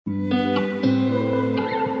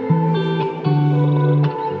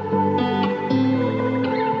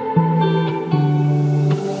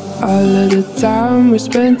All of the time we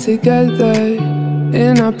spent together,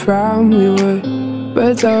 in our prime we were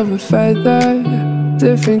birds of a feather,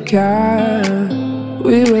 different kind.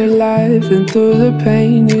 We were laughing through the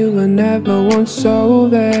pain, you were never once so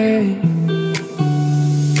vain.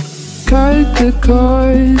 Cut the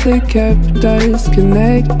cord that kept us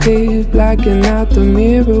connected, blacking out the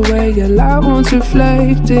mirror where your light once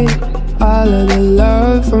reflected. All of the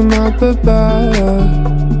love from up above,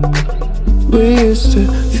 we used to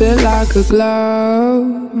feel like a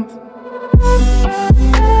glove.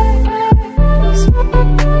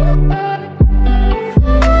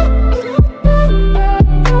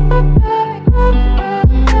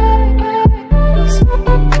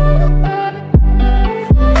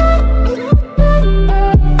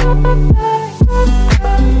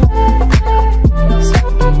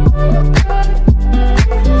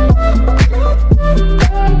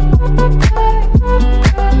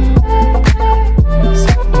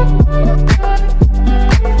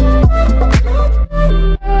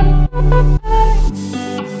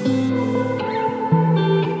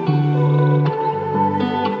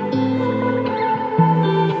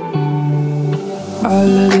 All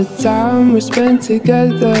of the time we spent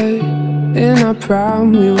together, in our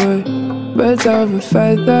prime we were birds of a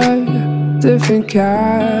feather, different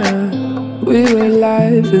kind. We were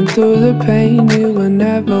laughing through the pain, you were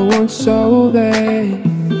never once so vain.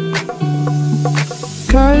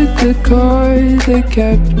 Cut the cord that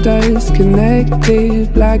kept us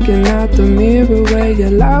connected, blacking out the mirror where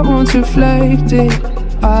your light once reflected.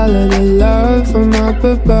 All of the love from up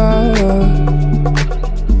above,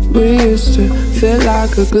 we used to feel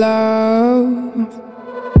like a glove.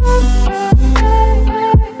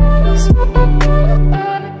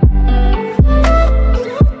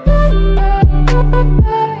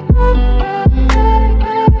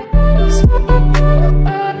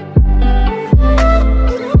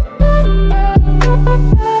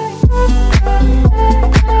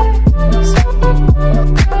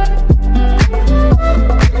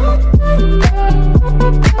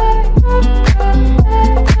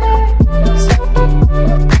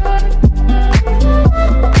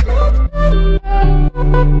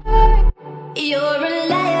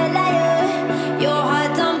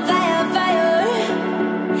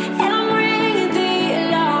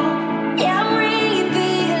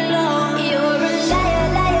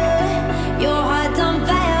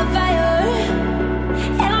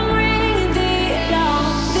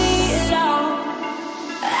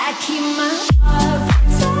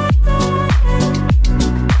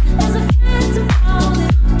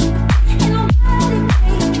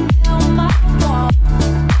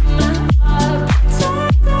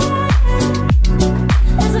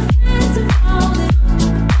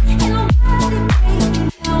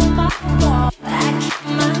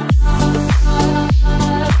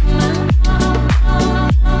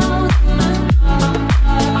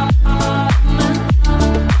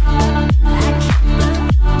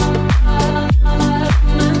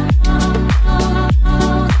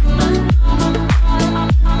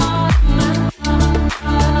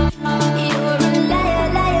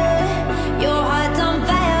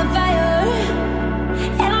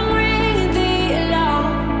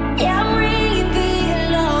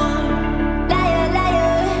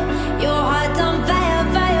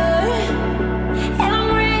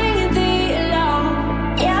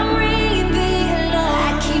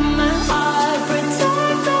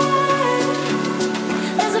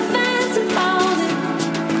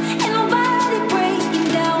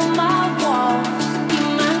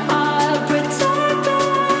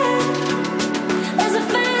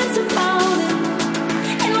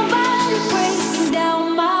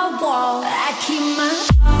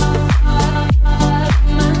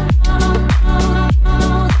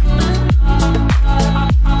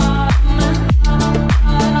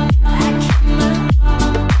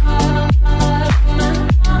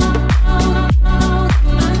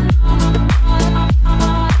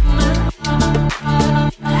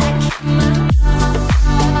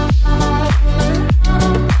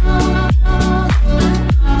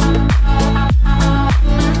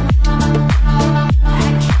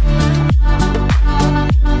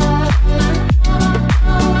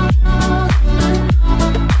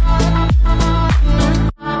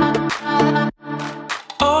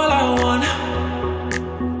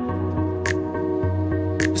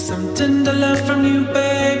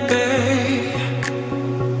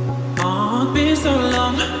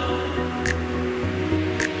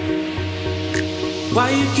 Why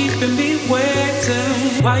you keeping me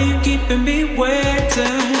waiting? Why you keeping me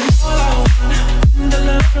waiting? All I want, the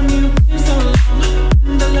love from you is so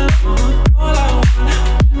long. The love, all I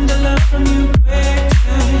want, the love from you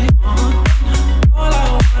waiting.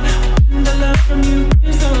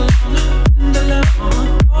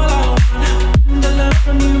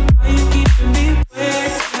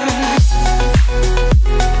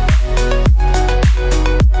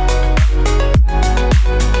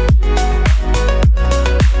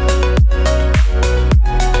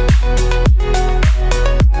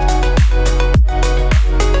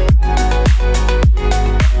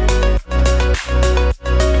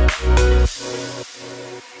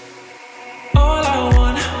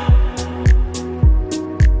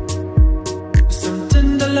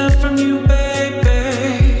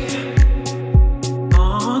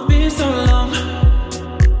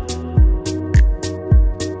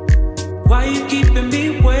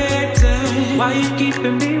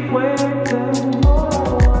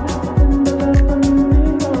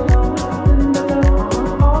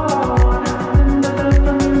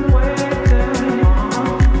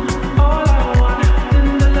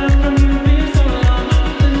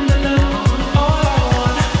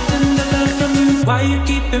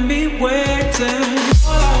 me waiting.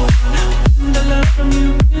 All I want, the love from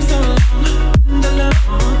you is so long. The love,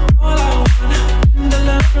 all I want, the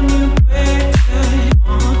love from you waiting.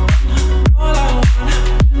 All I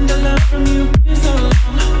want, the love from you is so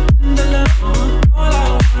long. The love, all I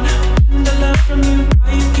want, the love from you.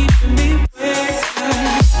 Why you keeping me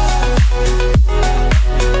waiting?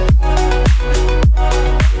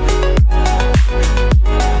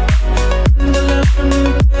 The love from you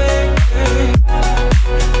waiting.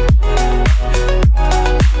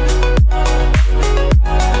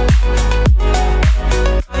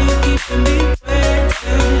 Why you keeping me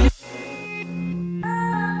waiting?